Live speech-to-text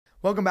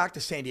Welcome back to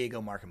San Diego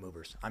Market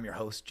Movers. I'm your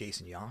host,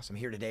 Jason Yoss. I'm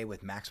here today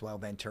with Maxwell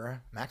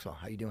Ventura. Maxwell,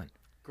 how you doing?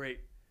 Great,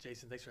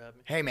 Jason. Thanks for having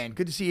me. Hey, man.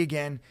 Good to see you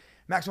again.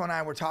 Maxwell and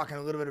I were talking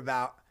a little bit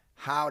about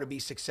how to be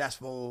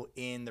successful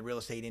in the real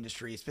estate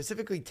industry,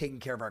 specifically taking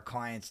care of our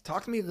clients.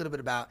 Talk to me a little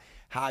bit about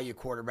how you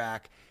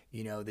quarterback,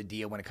 the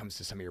deal when it comes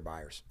to some of your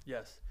buyers.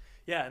 Yes.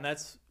 Yeah, and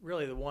that's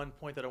really the one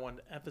point that I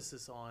wanted to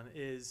emphasis on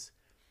is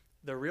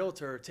the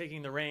realtor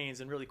taking the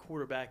reins and really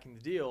quarterbacking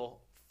the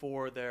deal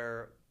for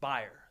their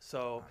buyer.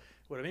 So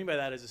what I mean by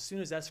that is as soon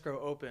as escrow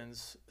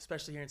opens,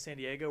 especially here in San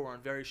Diego, we're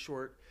on very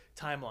short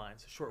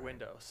timelines, a short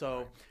window.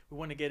 So we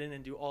want to get in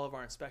and do all of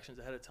our inspections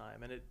ahead of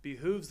time. And it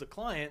behooves the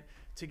client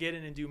to get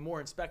in and do more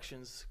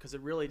inspections because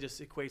it really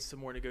just equates to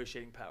more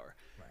negotiating power.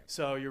 Right.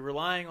 So you're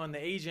relying on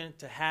the agent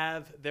to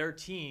have their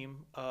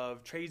team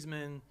of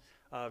tradesmen,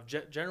 of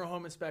general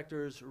home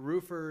inspectors,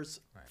 roofers,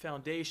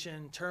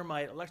 foundation,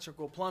 termite,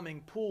 electrical,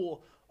 plumbing,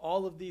 pool.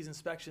 All of these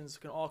inspections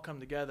can all come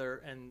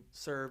together and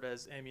serve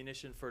as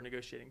ammunition for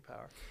negotiating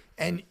power.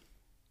 And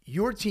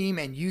your team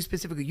and you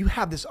specifically, you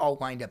have this all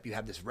lined up. You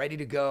have this ready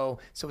to go.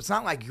 So it's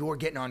not like you're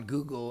getting on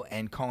Google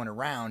and calling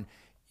around.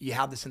 You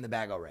have this in the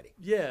bag already.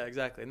 Yeah,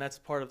 exactly. And that's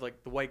part of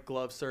like the white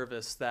glove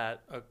service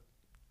that a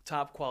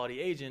top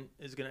quality agent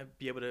is going to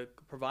be able to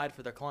provide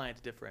for their client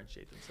to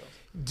differentiate themselves.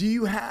 Do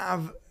you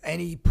have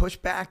any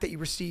pushback that you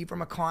receive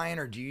from a client,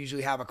 or do you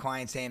usually have a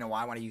client saying, oh,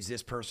 I want to use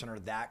this person or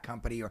that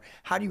company, or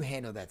how do you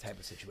handle that type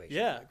of situation?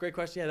 Yeah, great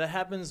question. Yeah, that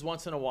happens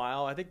once in a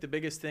while. I think the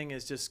biggest thing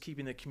is just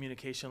keeping the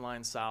communication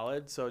line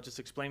solid. So just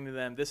explaining to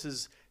them, this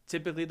is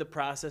typically the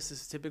process,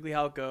 this is typically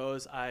how it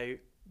goes.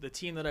 The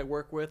team that I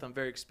work with, I'm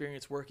very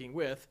experienced working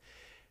with.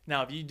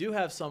 Now, if you do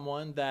have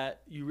someone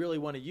that you really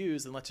want to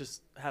use, then let's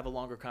just have a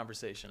longer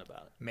conversation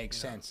about it. Makes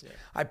sense. Yeah.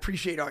 I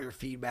appreciate all your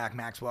feedback,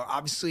 Maxwell.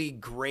 Obviously,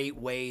 great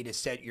way to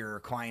set your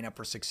client up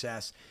for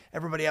success.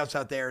 Everybody else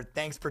out there,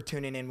 thanks for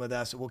tuning in with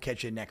us. We'll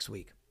catch you next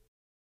week.